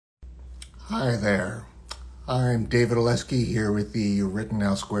Hi there. I'm David Oleski here with the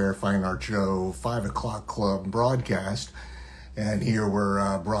Rittenhouse Square Fine Art Show 5 o'clock club broadcast. And here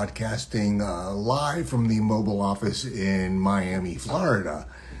we're broadcasting live from the mobile office in Miami, Florida.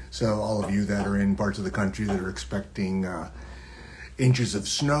 So all of you that are in parts of the country that are expecting inches of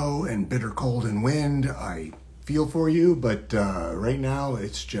snow and bitter cold and wind, I feel for you. But right now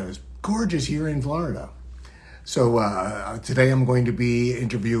it's just gorgeous here in Florida. So today I'm going to be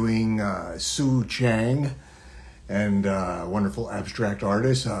interviewing Soo Chang, and wonderful abstract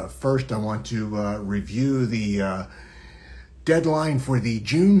artist. First, I want to review the deadline for the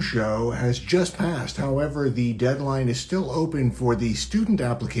June show has just passed. However, the deadline is still open for the student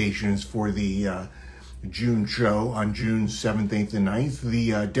applications for the June show on June 7th, 8th, and 9th.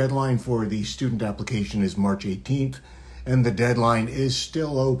 The deadline for the student application is March 18th, and the deadline is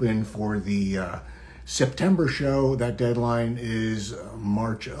still open for the September show. That deadline is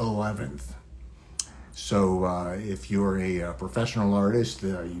March 11th. So if you're a professional artist,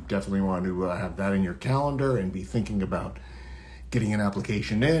 you definitely want to have that in your calendar and be thinking about getting an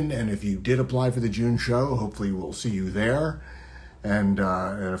application in. And if you did apply for the June show, hopefully we'll see you there. And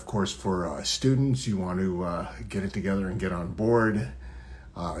of course, for students, you want to get it together and get on board.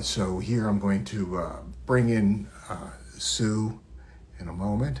 So here I'm going to bring in Soo in a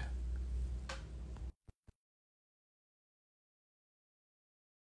moment.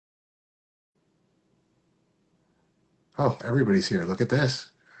 Oh, everybody's here. Look at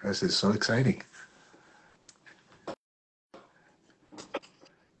this. This is so exciting.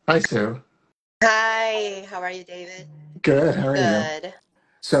 Hi, Sue. Hi, how are you, David? Good. How are you? Good.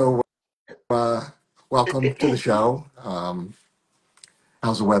 So, welcome to the show.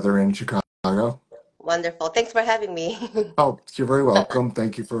 How's the weather in Chicago? Wonderful. Thanks for having me. Oh, you're very welcome.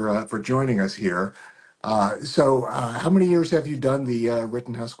 Thank you for joining us here. How many years have you done the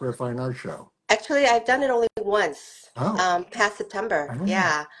Rittenhouse Square Fine Art Show? Actually, I've done it only once, Oh, past September. oh,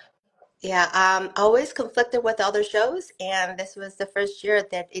 Yeah. Yeah. Always conflicted with other shows, and this was the first year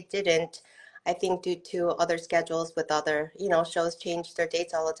that it didn't. I think due to other schedules with other, shows change their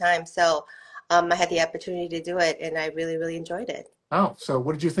dates all the time. So, I had the opportunity to do it, and I really, really enjoyed it. oh. So,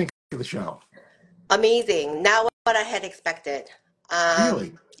 what did you think of the show? Amazing. Not what I had expected.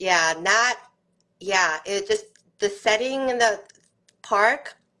 Really? Yeah, not, yeah, it just, the setting in the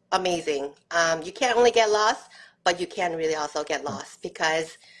park, amazing. You can't only get lost, but you can really also get lost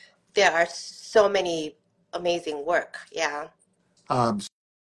because there are so many amazing work. Yeah, Um,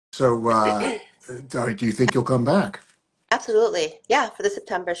 do you think you'll come back? absolutely. Yeah, for the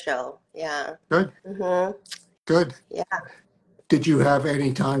September show. Yeah. Good, Mm-hmm. good. Yeah. Did you have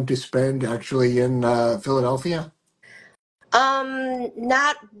any time to spend actually in Philadelphia?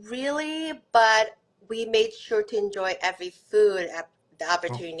 Not really, but we made sure to enjoy every food at the Oh,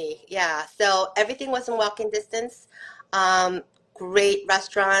 opportunity. Yeah, so everything was in walking distance. Great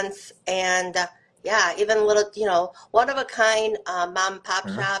restaurants and yeah, even little, one of a kind mom and pop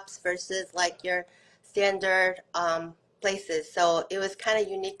yeah. shops versus like your standard places. So it was kind of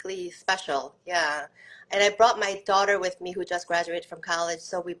uniquely special. Yeah. And I brought my daughter with me who just graduated from college,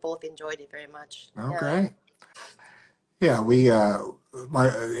 so we both enjoyed it very much. Yeah. Okay. Yeah, my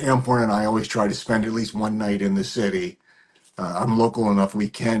Amporn and I always try to spend at least one night in the city. I'm local enough we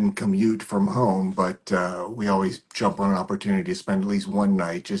can commute from home, but we always jump on an opportunity to spend at least one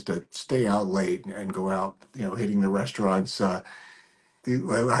night just to stay out late and go out, hitting the restaurants. I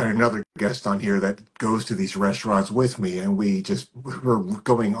had another guest on here that goes to these restaurants with me, and we're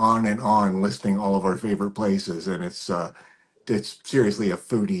going on listing all of our favorite places, and it's seriously a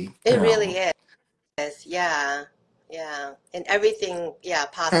foodie It really town. is. Yeah, yeah, and everything, yeah,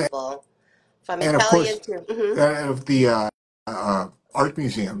 And, possible from and of Italian course, to. of the art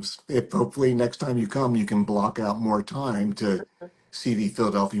museums. If hopefully next time you come, you can block out more time to see the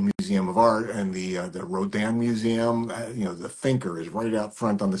Philadelphia Museum of Art and the Rodin Museum. The Thinker is right out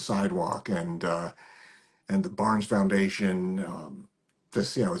front on the sidewalk, and the Barnes Foundation.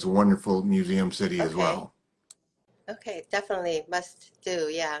 It's a wonderful museum city as Okay, well. okay, definitely must do.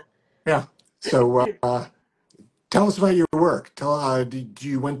 Yeah. Yeah. So tell us about your work. Did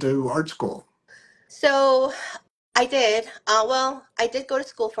you went to art school? So I did. Well, I did go to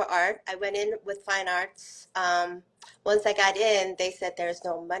school for art. I went in with fine arts. Once I got in, they said there's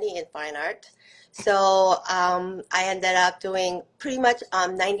no money in fine art. So I ended up doing pretty much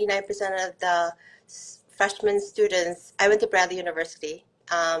 99% of the freshman students. I went to Bradley University,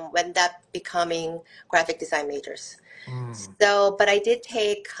 ended up becoming graphic design majors. Mm, So, but I did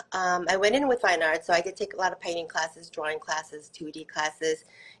take, I went in with fine art, so I did take a lot of painting classes, drawing classes, 2D classes,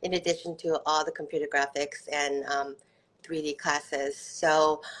 in addition to all the computer graphics and 3D classes.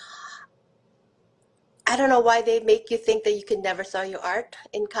 So I don't know why they make you think that you can never sell your art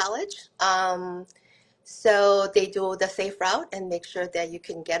in college. So they do the safe route and make sure that you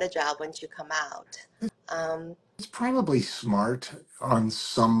can get a job once you come out. Um, It's probably smart on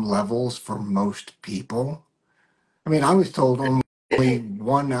some levels for most people. I mean, I was told only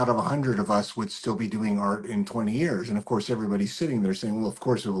 1 out of 100 of us would still be doing art in 20 years. And of course, everybody's sitting there saying, well, of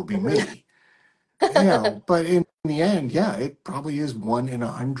course it will be me. But in the end, yeah, it probably is 1 in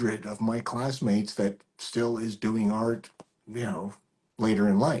 100 of my classmates that still is doing art, you know, later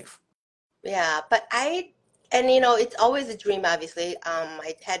in life. Yeah, but it's always a dream, obviously.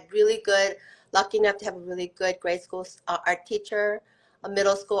 I had really good, lucky enough to have a really good grade school art teacher, a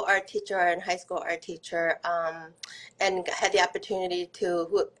middle school art teacher, and high school art teacher, and had the opportunity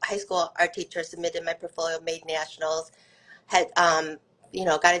high school art teacher submitted my portfolio, made nationals, had,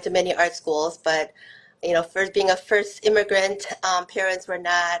 got into many art schools, but, first being a first immigrant, parents were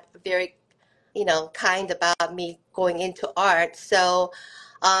not very kind about me going into art. So,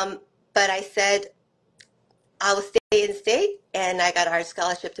 um, but I said I will stay in state, and I got art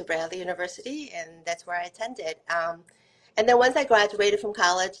scholarship to Bradley University, and that's where I attended. And then once I graduated from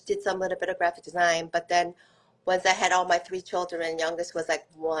college, did some little bit of graphic design. But then once I had all my three children, and youngest was like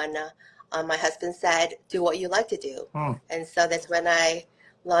one, my husband said, "Do what you like to do," Hmm. and so that's when I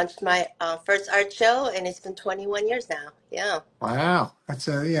launched my first art show, and it's been 21 years now. Yeah. Wow. That's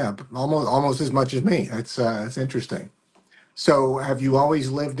yeah, almost as much as me. That's interesting. So have you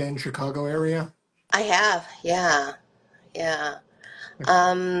always lived in Chicago area? I have, yeah, yeah.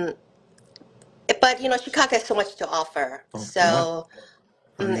 Um, but Chicago has so much to offer. Oh, yeah. So,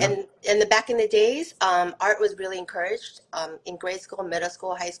 Oh, yeah. and back in the days, art was really encouraged. In grade school, middle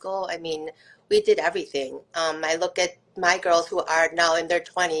school, high school. I mean, we did everything. I look at my girls who are now in their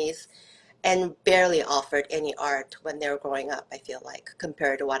 20s and barely offered any art when they were growing up, I feel like,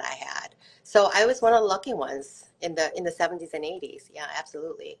 compared to what I had. So I was one of the lucky ones in the 70s and 80s. Yeah,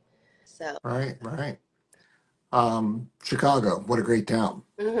 absolutely. So, Right, right. Chicago, what a great town.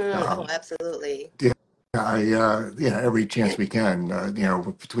 oh, Um, absolutely. yeah, every chance we can,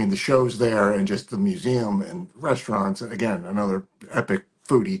 between the shows there and just the museum and restaurants, again, another epic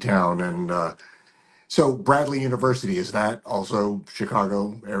foodie town. And so Bradley University, is that also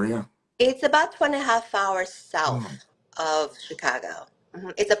Chicago area? It's about 2.5 hours Hmm. south of Chicago.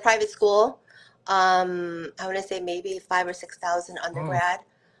 It's a private school. I want to say maybe 5 or 6 thousand Hmm. undergrad.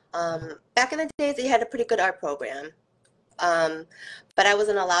 Back in the days, they had a pretty good art program. Um, but I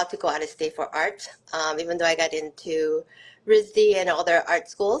wasn't allowed to go out of state for art, even though I got into RISD and other art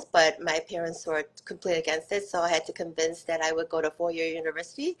schools. But my parents were completely against it, so I had to convince that I would go to four-year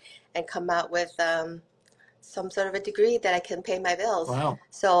university and come out with some sort of a degree that I can pay my bills. Wow.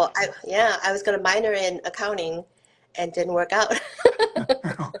 So I was going to minor in accounting and didn't work out.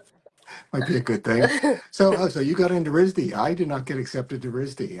 Might be a good thing. So you got into RISD. I did not get accepted to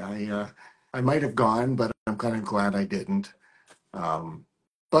RISD. I might have gone, but I'm kind of glad I didn't. Um,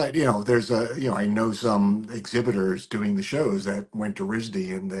 but there's I know some exhibitors doing the shows that went to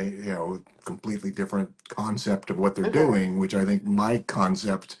RISD, and they, completely different concept of what they're Mhm. doing, which I think my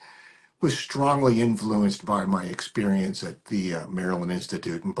concept was strongly influenced by my experience at the Maryland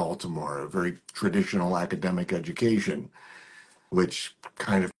Institute in Baltimore, a very traditional academic education, which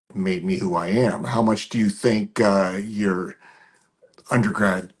kind of made me who I am. How much do you think your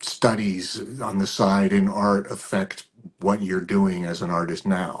undergrad studies on the side in art affect what you're doing as an artist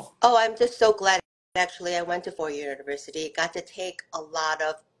now? Oh, I'm just so glad actually I went to four-year university, got to take a lot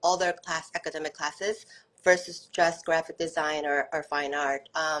of other academic classes versus just graphic design or fine art.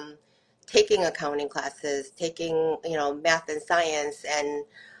 Taking accounting classes, taking, math and science, and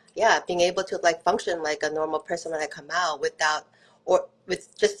yeah, being able to like function like a normal person when I come out without or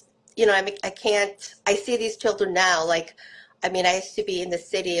with just, I mean, I see these children now, like, I mean, I used to be in the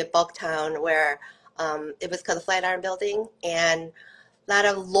city of Bucktown where it was called the Flatiron Building, and a lot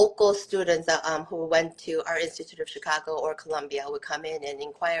of local students who went to our Institute of Chicago or Columbia would come in and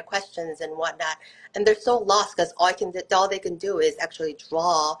inquire questions and whatnot, and they're so lost because all they can do is actually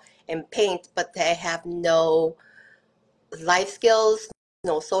draw and paint, but they have no life skills,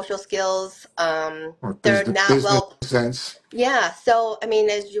 no social skills. Or They're not business well. sense? Yeah. So I mean,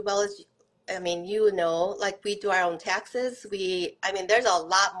 I mean, like we do our own taxes. I mean, there's a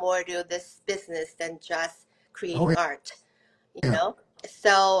lot more to this business than just Oh, creating art, you yeah. know?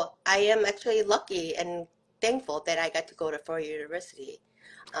 So I am actually lucky and thankful that I got to go to four-year university.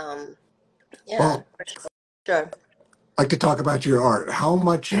 Um, yeah, Well, for sure. I'd like to talk about your art. How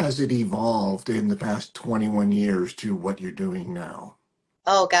much has it evolved in the past 21 years to what you're doing now?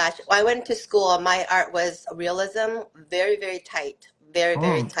 Oh gosh, when I went to school, my art was realism, very, very tight, very,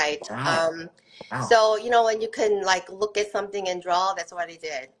 very Mm, tight. wow. Wow. So, when you can like look at something and draw, that's what I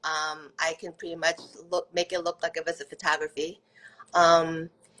did. I can pretty much make it look like it was a photography. Um,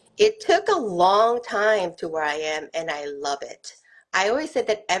 it took a long time to where I am, and I love it. I always said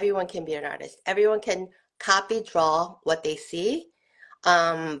that everyone can be an artist. Everyone can copy, draw what they see.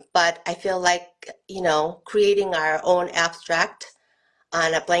 But I feel like, creating our own abstract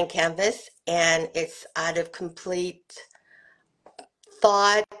on a blank canvas, and it's out of complete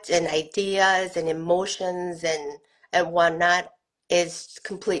thought and ideas and emotions and whatnot is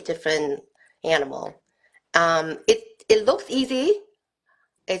complete different animal. It looks easy.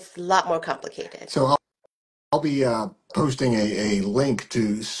 It's a lot more complicated. So I'll be posting a link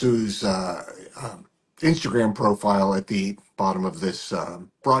to Sue's Instagram profile at the bottom of this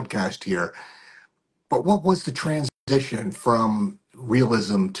broadcast here. But what was the transition from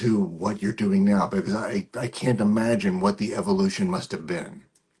realism to what you're doing now? Because I can't imagine what the evolution must have been.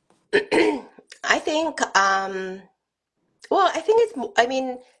 I think, well, I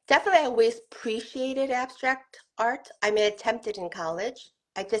mean, definitely I always appreciated abstract art. I mean, I attempted in college.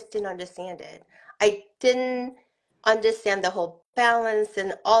 I just didn't understand it. I didn't understand the whole balance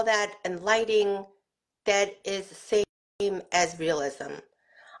and all that and lighting that is the same as realism.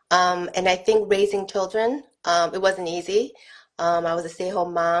 And I think raising children, it wasn't easy. I was a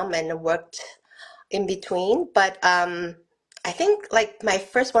stay-home mom and worked in between, but I think like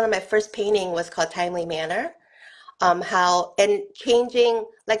one of my first painting was called Timely Manner. How and changing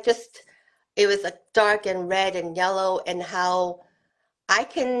like just it was like dark and red and yellow and how I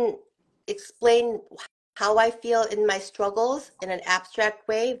can explain how I feel in my struggles in an abstract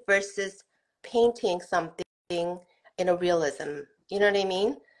way versus painting something in a realism. You know what I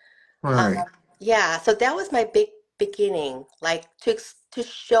mean? Um, Right. yeah, so that was my big beginning, like to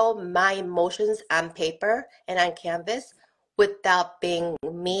show my emotions on paper and on canvas without being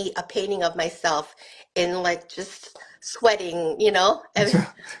me, a painting of myself in like just sweating,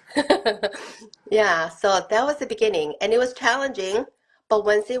 Yeah, so that was the beginning, and it was challenging, but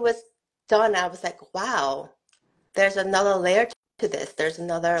once it was done, I was like, wow, there's another layer to this. There's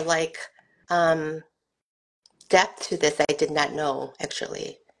another like um, depth to this I did not know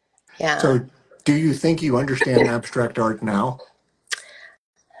actually. Yeah. So, do you think you understand abstract art now?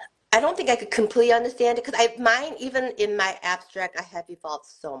 I don't think I could completely understand it because mine, even in my abstract, I have evolved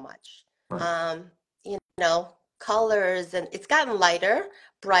so much. Right. Um, colors, and it's gotten lighter,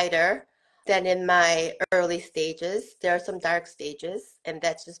 brighter than in my early stages. There are some dark stages, and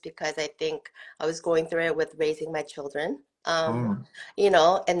that's just because I think I was going through it with raising my children. Mm,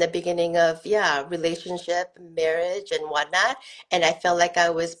 In the beginning of, yeah, relationship, marriage, and whatnot. And I felt like I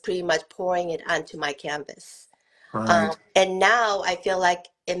was pretty much pouring it onto my canvas. right. And now I feel like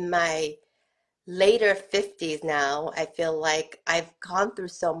in my later 50s now, I feel like I've gone through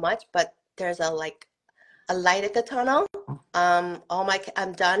so much, but there's a light at the tunnel. I'm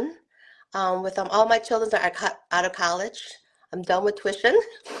done with them. All my children are out of college. I'm done with tuition.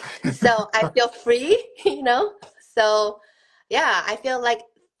 So I feel free, So yeah, I feel like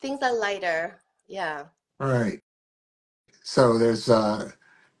things are lighter. Yeah. Right. So there's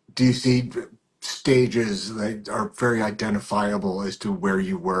do you see stages that are very identifiable as to where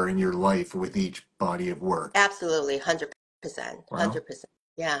you were in your life with each body of work? Absolutely, 100%, Well, 100%.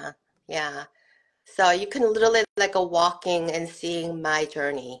 Yeah, yeah. So you can literally like a walking and seeing my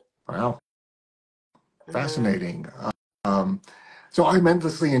journey. wow, Hmm. fascinating. Um, so I'm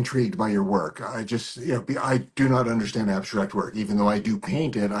endlessly intrigued by your work. I just, I do not understand abstract work. Even though I do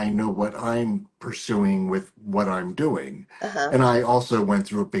paint it, I know what I'm pursuing with what I'm doing. Uh-huh. And I also went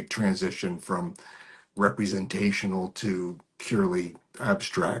through a big transition from representational to purely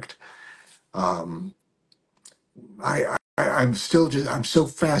abstract. Um, I'm still I'm so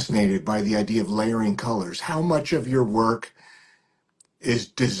fascinated by the idea of layering colors. How much of your work is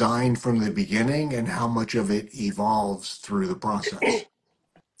designed from the beginning and how much of it evolves through the process?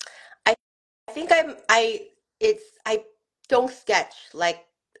 I I think I don't sketch like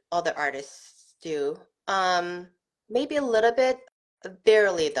other artists do. Maybe a little bit,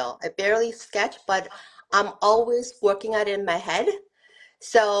 barely though. I barely sketch, but I'm always working at it in my head.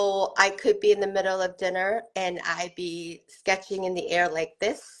 So I could be in the middle of dinner and I'd be sketching in the air like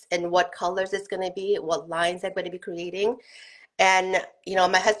this and what colors it's going to be, what lines I'm going to be creating. And,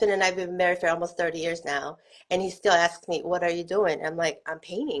 my husband and I have been married for almost 30 years now. And he still asks me, what are you doing? I'm like, I'm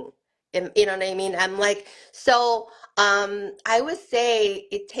painting. And, you know what I mean? I'm like, so I would say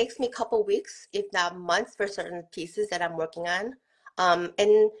it takes me a couple weeks, if not months, for certain pieces that I'm working on.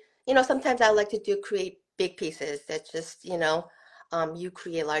 And, sometimes I like to create big pieces that just, you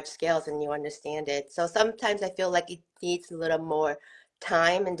create large scales and you understand it. So sometimes I feel like it needs a little more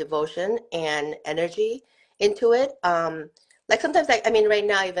time and devotion and energy into it. Like sometimes I mean right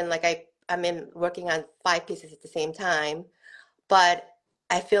now even like I'm in working on five pieces at the same time, but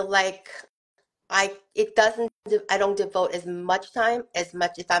I feel like I don't devote as much time as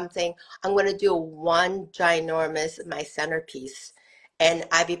much if I'm saying I'm going to do one ginormous my centerpiece, and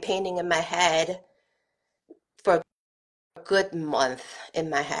I be painting in my head for a good month in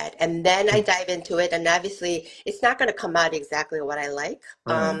my head, and then I dive into it, and obviously it's not going to come out exactly what I like.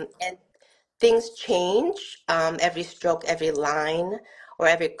 Right. And things change, every stroke, every line, or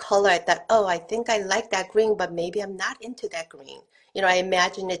every color. I thought, oh, I think I like that green, but maybe I'm not into that green. You know, I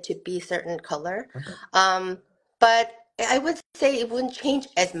imagine it to be certain color. Okay. Um, but I would say it wouldn't change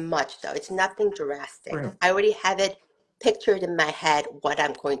as much, though. It's nothing drastic. Right. I already have it pictured in my head what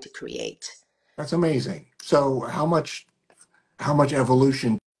I'm going to create. That's amazing. So how much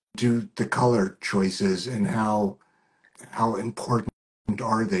evolution do the color choices and how important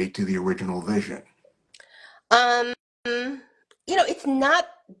are they to the original vision? Um, it's not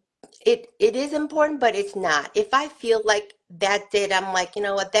it is important, but it's not. If I feel like that did, I'm like, you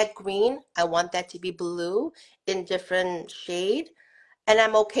know what, that green, I want that to be blue in different shade, and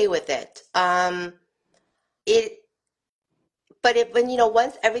I'm okay with it. It but when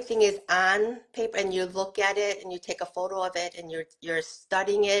once everything is on paper and you look at it and you take a photo of it and you're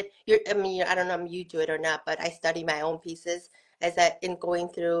studying it, I mean, I don't know if you do it or not, but I study my own pieces as I in going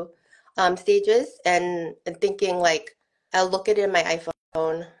through stages and thinking like I'll look at it in my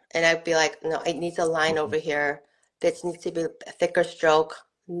iPhone and I'd be like, no, it needs a line over here. This needs to be a thicker stroke,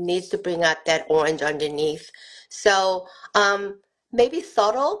 needs to bring out that orange underneath. So, maybe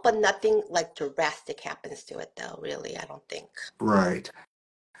subtle, but nothing like drastic happens to it though, really, I don't think. Right.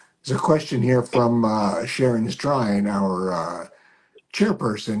 There's a question here from Sharon Strine, our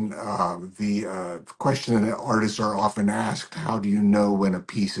chairperson. The question that artists are often asked: how do you know when a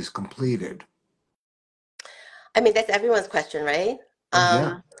piece is completed? I mean, that's everyone's question, right?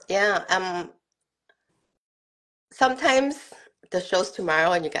 Yeah. Yeah, sometimes the show's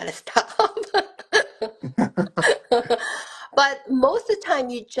tomorrow and you gotta stop. But most of the time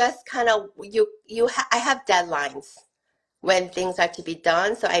you just kind of I have deadlines when things are to be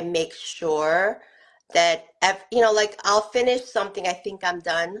done, so I make sure that like I'll finish something I think I'm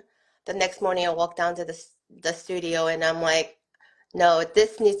done. The next morning I walk down to the studio and I'm like, no,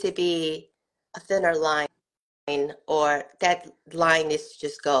 this needs to be a thinner line or that line needs to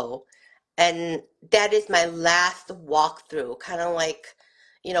just go. And that is my last walkthrough, kind of like,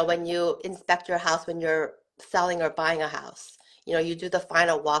 when you inspect your house when you're selling or buying a house. You do the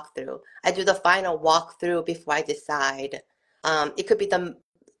final walkthrough. I do the final walkthrough before I decide. It could be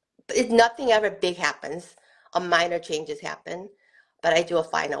nothing ever big happens, a minor changes happen, but I do a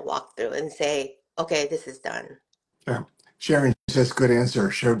final walkthrough and say, okay, this is done. Yeah. Sharon says, good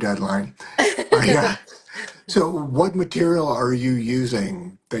answer, show deadline. Yeah. So, what material are you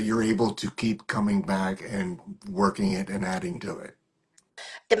using that you're able to keep coming back and working it and adding to it?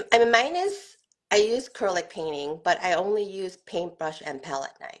 I mean, I use acrylic painting, but I only use paintbrush and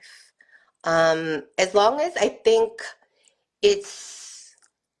palette knife. As long as I think it's,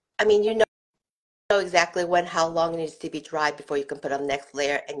 I mean, know exactly how long it needs to be dry before you can put on the next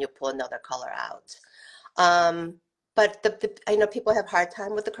layer and you pull another color out. Um, but I know people have hard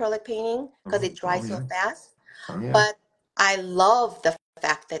time with acrylic painting because Oh, it oh dries so yeah. fast. Oh yeah. But I love the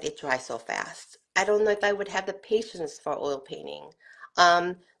fact that it dries so fast. I don't know if I would have the patience for oil painting.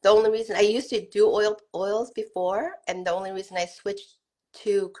 The only reason I used to do oils before, and the only reason I switched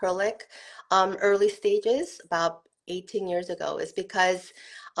to acrylic early stages about 18 years ago is because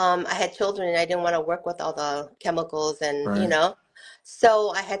I had children and I didn't want to work with all the chemicals and Right.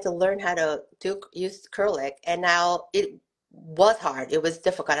 so I had to learn how to use acrylic, and now it was hard. It was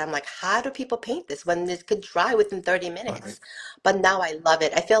difficult. I'm like, how do people paint this when this could dry within 30 Right. minutes? But now I love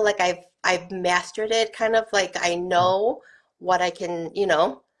it. I feel like I've mastered it, kind of like I know what I can,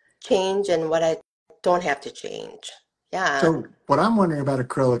 change and what I don't have to change. Yeah. So, what I'm wondering about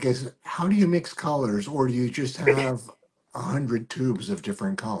acrylic is how do you mix colors, or do you just have 100 tubes of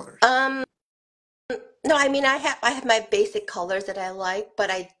different colors? Um, no, I mean I have my basic colors that I like, but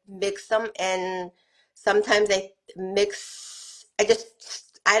I mix them and sometimes I mix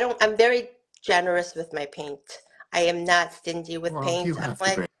I don't I'm very generous with my paint. I am not stingy with Well, you paint. I'm have to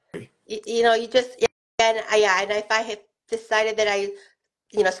like, be. you just and if I had decided that I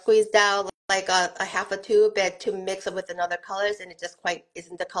squeezed out like a half a tube and to mix it with another colors and it just quite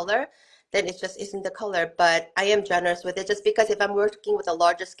isn't the color, then it just isn't the color. But I am generous with it just because if I'm working with a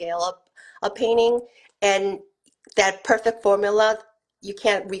larger scale of painting and that perfect formula, you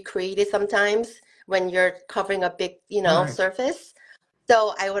can't recreate it sometimes when you're covering a big, Right. surface.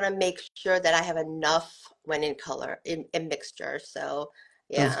 So I want to make sure that I have enough when in color, in mixture. So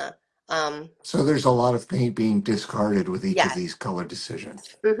Does, yeah. Um, so there's a lot of paint being discarded with each of yes. these color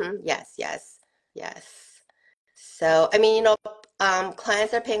decisions. Yes, yes, yes. So, I mean,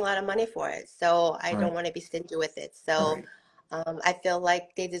 clients are paying a lot of money for it, so I don't Right, want to be stingy with it. So, right, I feel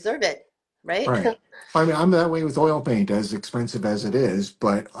like they deserve it, right? right. I mean, I'm that way with oil paint, as expensive as it is,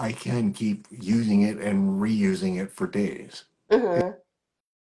 but I can keep using it and reusing it for days. hmm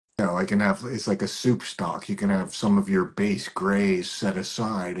You know, I can have, it's like a soup stock. You can have some of your base grays set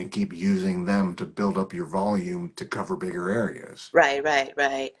aside and keep using them to build up your volume to cover bigger areas. Right, right,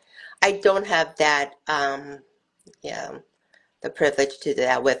 right. I don't have that, yeah, the privilege to do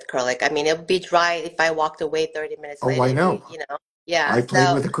that with acrylic. I mean, it would be dry if I walked away 30 minutes Oh, later. I It'd be, know. yeah. I played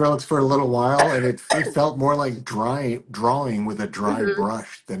So, with acrylics for a little while, and it felt more like drawing with a dry mhm.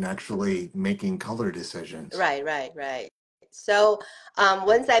 brush than actually making color decisions. Right, right, right. So,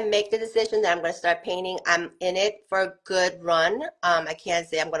 once I make the decision that I'm going to start painting, I'm in it for a good run. I can't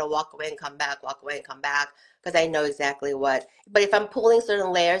say I'm going to walk away and come back, walk away and come back, because I know exactly what. But if I'm pulling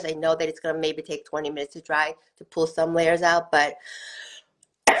certain layers, I know that it's going to maybe take 20 minutes to dry to pull some layers out. But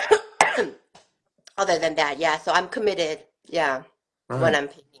other than that, yeah. So I'm committed, yeah, when Right. I'm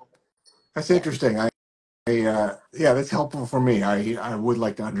painting. That's Yeah. interesting. Yeah, that's helpful for me. I would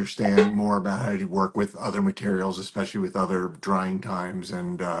like to understand more about how to work with other materials, especially with other drying times,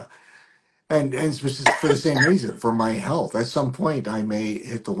 and for the same reason, for my health. At some point, I may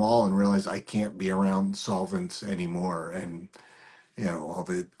hit the wall and realize I can't be around solvents anymore, and all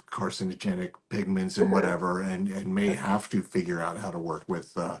the carcinogenic pigments and hmm whatever, and may have to figure out how to work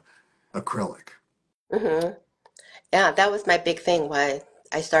with acrylic. hmm Yeah, that was my big thing why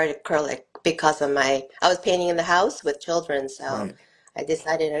I started acrylic because of I was painting in the house with children, so Right. I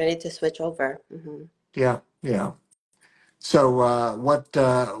decided I needed to switch over. Yeah. Yeah. So, what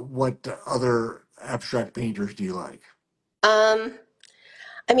other abstract painters do you like? Um,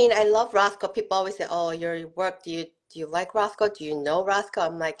 I mean, I love Rothko. People always say, "Oh, your work. Do you like Rothko? Do you know Rothko?"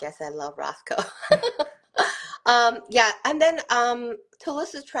 I'm like, "Yes, I love Rothko." Yeah, and then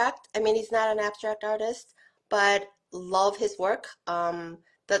Toulouse-Lautrec. I mean, he's not an abstract artist, but love his work.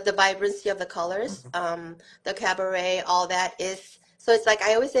 The vibrancy of the colors, the cabaret, all that is. So it's like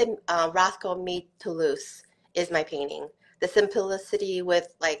I always say, Rothko meet Toulouse is my painting. The simplicity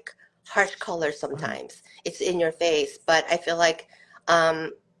with like harsh colors Right. sometimes. It's in your face, but I feel like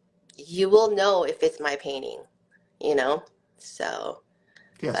um, you will know if it's my painting, you know? So,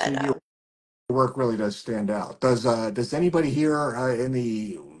 Yeah. So but your work really does stand out. Does anybody here in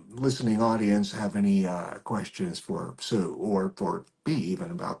the listening audience have any questions for Sue or for B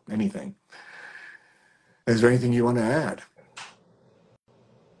even about anything? Is there anything you want to add?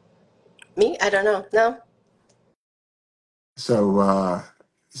 me, I don't know. No? So,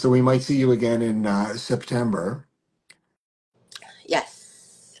 so we might see you again in September.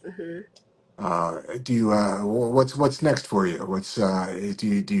 Yes. Do you what's next for you?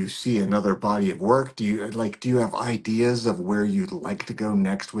 Do you see another body of work? Do you have ideas of where you'd like to go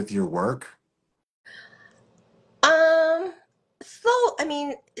next with your work? Um, I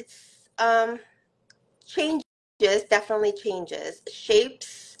mean, it's changes, definitely changes.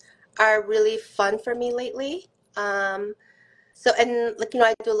 Shapes are really fun for me lately. So and like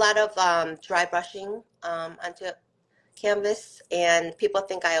I do a lot of dry brushing onto canvas, and people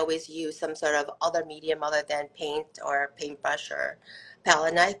think I always use some sort of other medium other than paint or paintbrush or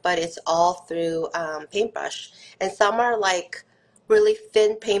palette knife, but it's all through paintbrush. And some are like really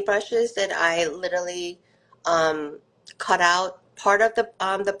thin paintbrushes that I literally um, cut out part of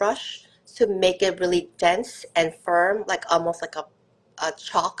the brush to make it really dense and firm, like almost like a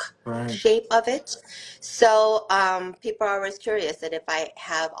chalk Right. shape of it. So people are always curious that if I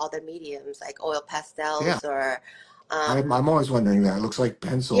have other mediums like oil Yeah. pastels or I'm always wondering that. It looks like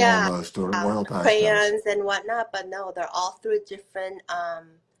pencil yeah, almost or oil pastels. crayons and whatnot, but no, they're all through different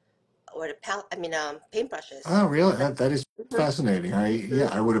or the I mean paintbrushes. Oh, really? Like, That is mhm, fascinating.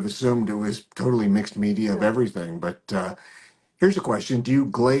 mhm. I would have assumed it was totally mixed media of everything. But here's a question: do you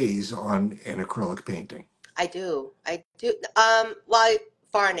glaze on an acrylic painting? I do. I do. Well, I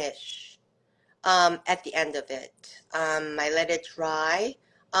varnish at the end of it. I let it dry.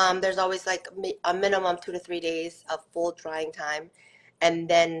 There's always like a minimum 2 to 3 days of full drying time, and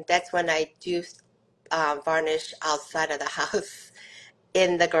then that's when I do varnish outside of the house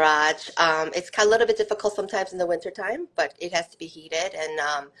in the garage. It's kind of a little bit difficult sometimes in the wintertime, but it has to be heated, and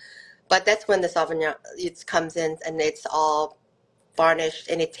but that's when the Sauvignon it comes in and it's all varnished,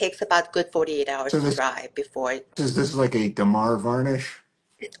 and it takes about good 48 hours So to dry before. this is like a Damar varnish.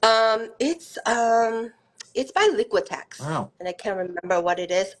 It's It's by Liquitex, Wow. and I can't remember what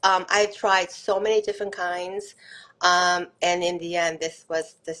it is. I've tried so many different kinds, and in the end, this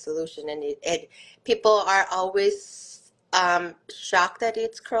was the solution. And people are always shocked that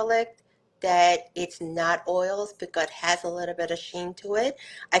it's acrylic, that it's not oils because it has a little bit of sheen to it.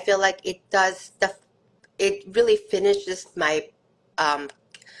 I feel like it really finishes my um,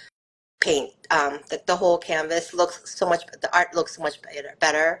 paint. The whole canvas looks so much, the art looks so much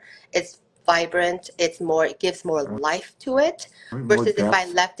better. It's vibrant. It gives more life to it More versus if I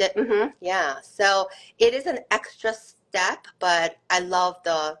depth. left it. Yeah. So it is an extra step, but I love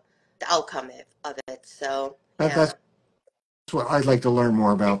the outcome of it. So That's yeah. what I'd like to learn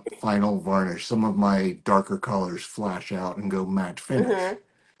more about final varnish. Some of my darker colors flash out and go matte finish. hmm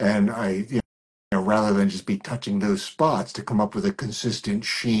And rather than just be touching those spots to come up with a consistent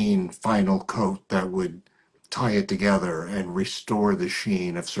sheen final coat that would tie it together and restore the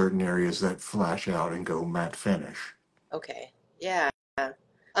sheen of certain areas that flash out and go matte finish. Okay. Yeah.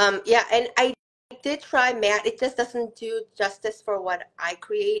 Yeah, and I did try matte. It just doesn't do justice for what I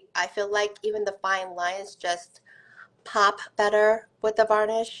create. I feel like even the fine lines just pop better with the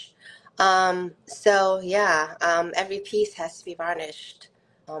varnish. So yeah, every piece has to be varnished.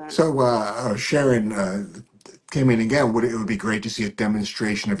 Um, So, Sharon came in again. It would be great to see a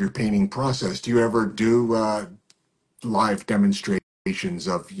demonstration of your painting process. Do you ever do live demonstrations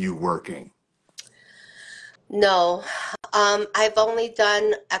of you working? no, I've only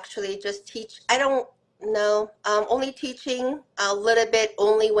done actually just teach. I don't know, only teaching a little bit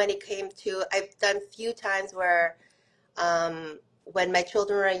only when it came to, I've done few times where when my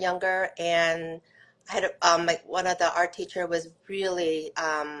children were younger and I had like one of the art teacher was really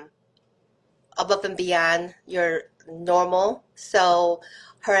above and beyond your normal. So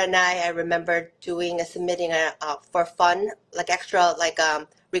her and I remember submitting for fun, like extra, like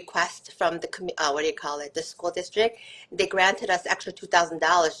request from the what do you call it, the school district. They granted us extra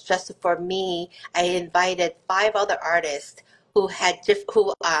 $2,000 just for me. I invited five other artists who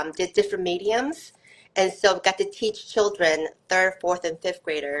did different mediums, and so got to teach children, third, fourth, and fifth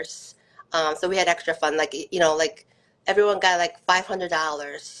graders. So we had extra fun, like like everyone got like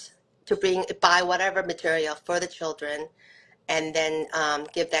 $500 to buy whatever material for the children and then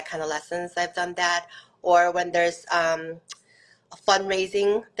give that kind of lessons. I've done that. Or when there's a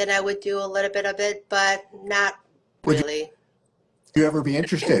fundraising, then I would do a little bit of it, but not Would really. you ever be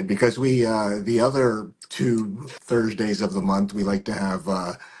interested? Because the other two Thursdays of the month, we like to have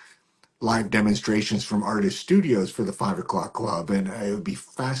live demonstrations from artist studios for the 5 o'clock club. And it would be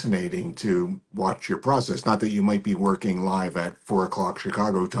fascinating to watch your process. Not that you might be working live at 4 o'clock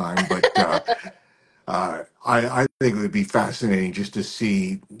Chicago time, but I think it would be fascinating just to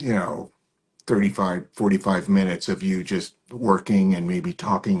see, 35, 45 minutes of you just working and maybe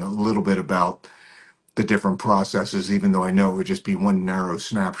talking a little bit about the different processes, even though I know it would just be one narrow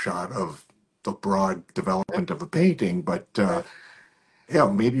snapshot of the broad development of a painting. But Mhm.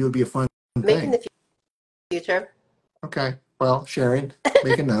 maybe it would be a fun Maybe in thing. the future. Okay. Well, Sharon,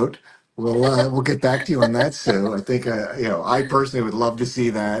 make a note. We'll get back to you on that, Sue. I think I personally would love to see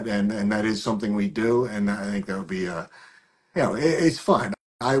that, and that is something we do, and I think that would be it's fun.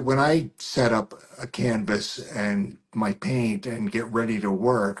 When I set up a canvas and my paint and get ready to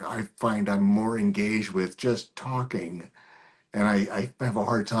work, I find I'm more engaged with just talking, and I have a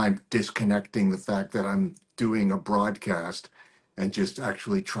hard time disconnecting the fact that I'm doing a broadcast and just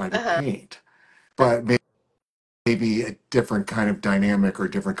actually try to Uh-huh. paint. But maybe a different kind of dynamic or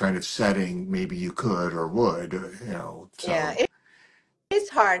different kind of setting, maybe you could or would, Yeah, so. it's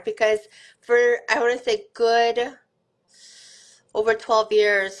hard because for, I want to say good over 12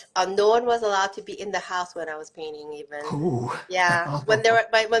 years, no one was allowed to be in the house when I was painting even. Ooh. Yeah,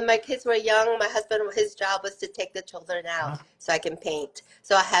 when my kids were young, my husband, his job was to take the children out so I can paint.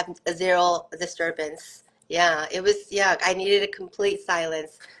 So I have zero disturbance. Yeah, I needed a complete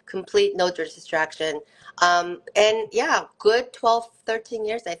silence, complete no distraction. And yeah, good 12, 13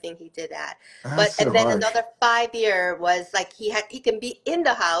 years I think he did that. That's And so then harsh. another 5 year was like he can be in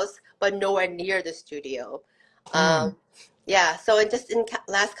the house but nowhere near the studio. Hmm. Yeah, so in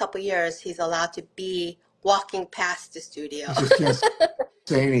last couple years, he's allowed to be walking past the You studio. just can't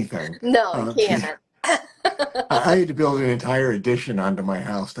say anything. No, he Uh, can't. I had to build an entire addition onto my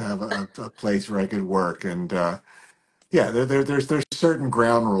house to have a place where I could work. And yeah, there's certain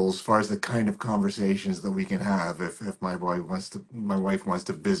ground rules as far as the kind of conversations that we can have if my wife wants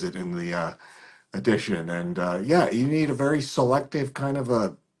to visit in the addition. And yeah, you need a very selective kind of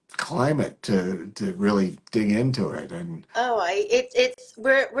a climate to really dig into it. And Oh,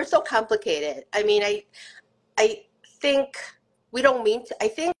 we're so complicated. I mean, I think we don't mean to. I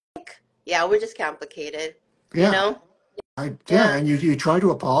think, Yeah, we're just complicated, you Yeah. know? Yeah, Yeah, and you try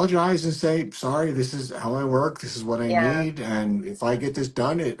to apologize and say, sorry, this is how I work, this is what I yeah, need, and if I get this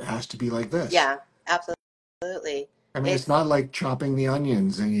done, it has to be like this. yeah, absolutely. I mean, it's It's not like chopping the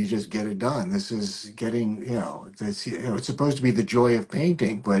onions and you just get it done. This is getting, it's supposed to be the joy of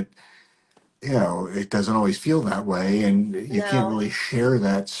painting, but it doesn't always feel that way, and you can't no. really share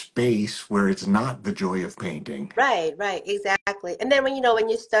that space where it's not the joy of painting. Right, right, exactly. And then when when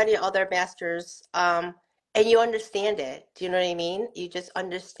you study other masters, and you understand it, do you know what I mean? You just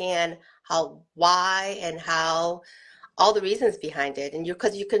understand how why and how all the reasons behind it, and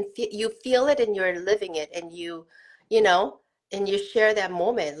because you feel it and you're living it, and you know, and you share that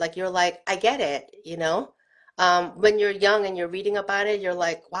moment. Like you're like, I get it, you know. When you're young and you're reading about it, you're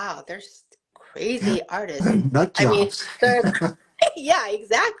like, wow, there's Yeah, crazy artists. nut I mean, jobs. they're yeah,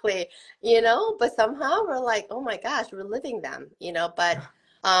 exactly. But somehow we're like, oh my gosh, we're living them, but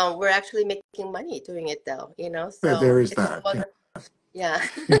we're actually making money doing it though, There so is it's that. wonderful. Yeah.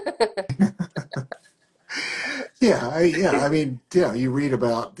 Yeah, I mean, yeah, you read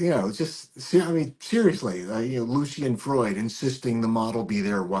about, I mean, seriously, Lucian Freud insisting the model be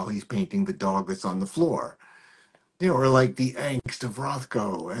there while he's painting the dog that's on the floor, or like the angst of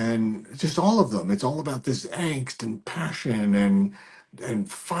Rothko and just all of them. It's all about this angst and passion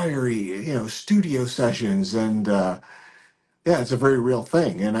and fiery, studio sessions. And yeah, it's a very real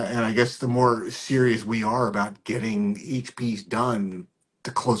thing. And I guess the more serious we are about getting each piece done,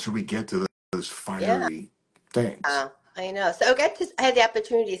 the closer we get to those Yeah, fiery things. I know. So I had the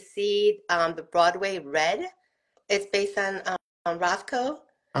opportunity to see the Broadway Red. It's based on Rothko.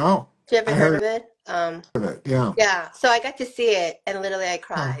 Oh, Did you I ever heard heard of it? of it. Yeah. Yeah, so I got to see it and literally I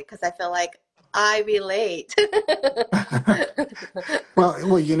cried Oh. because I feel like I relate.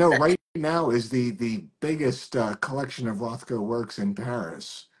 Well, right now is the biggest collection of Rothko works in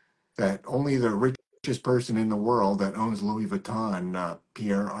Paris. That only the richest person in the world that owns Louis Vuitton,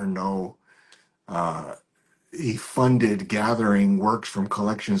 Pierre Arnault, uh, he funded gathering works from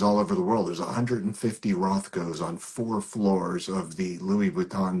collections all over the world. There's 150 Rothkos on 4 floors of the Louis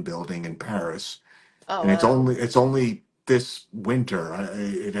Vuitton building in Paris, Oh, and it's wow. only this winter.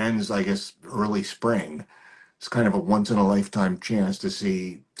 It ends, I guess, early spring. It's kind of a once in a lifetime chance to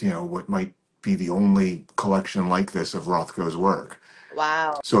see, what might be the only collection like this of Rothko's work.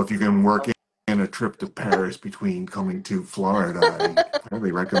 Wow. So if you can work in a trip to Paris between coming to Florida, I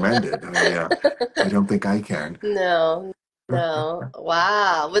highly recommend it. I don't think I can. No, no.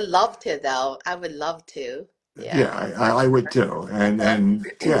 Wow. Would love to though. I would love to. Yeah, Yeah. I would too. And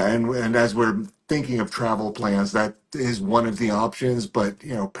yeah, and as we're thinking of travel plans, that is one of the options. But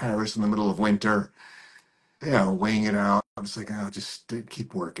Paris in the middle of winter, weighing it out, I was like, oh, just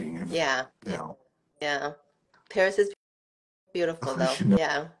keep working, and Yeah. you Yeah. know, Yeah. Paris is beautiful though. no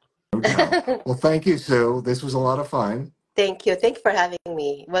Yeah. doubt. Well, thank you, Sue. This was a lot of fun. Thank you. Thank you for having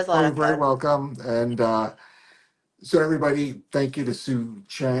me. It was a Oh, lot you're of very fun. welcome. And so, everybody, thank you to Soo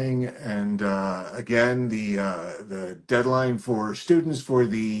Chang. And again, the deadline for students for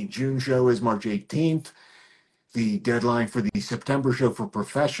the June show is March 18th. The deadline for the September show for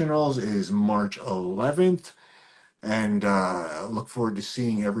professionals is March 11th. And look forward to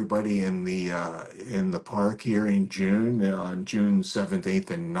seeing everybody in the park here in June, on June 7th, 8th,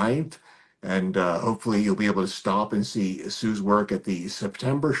 and 9th. And hopefully you'll be able to stop and see Sue's work at the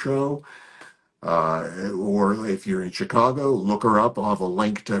September show. Or if you're in Chicago, look her up. I'll have a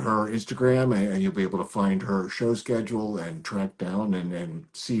link to her Instagram, and you'll be able to find her show schedule and track down and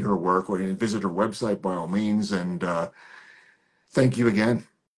see her work, or visit her website by all means. And thank you again.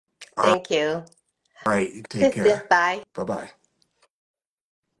 All Thank you. right, take Kiss you. care. Bye. Bye bye.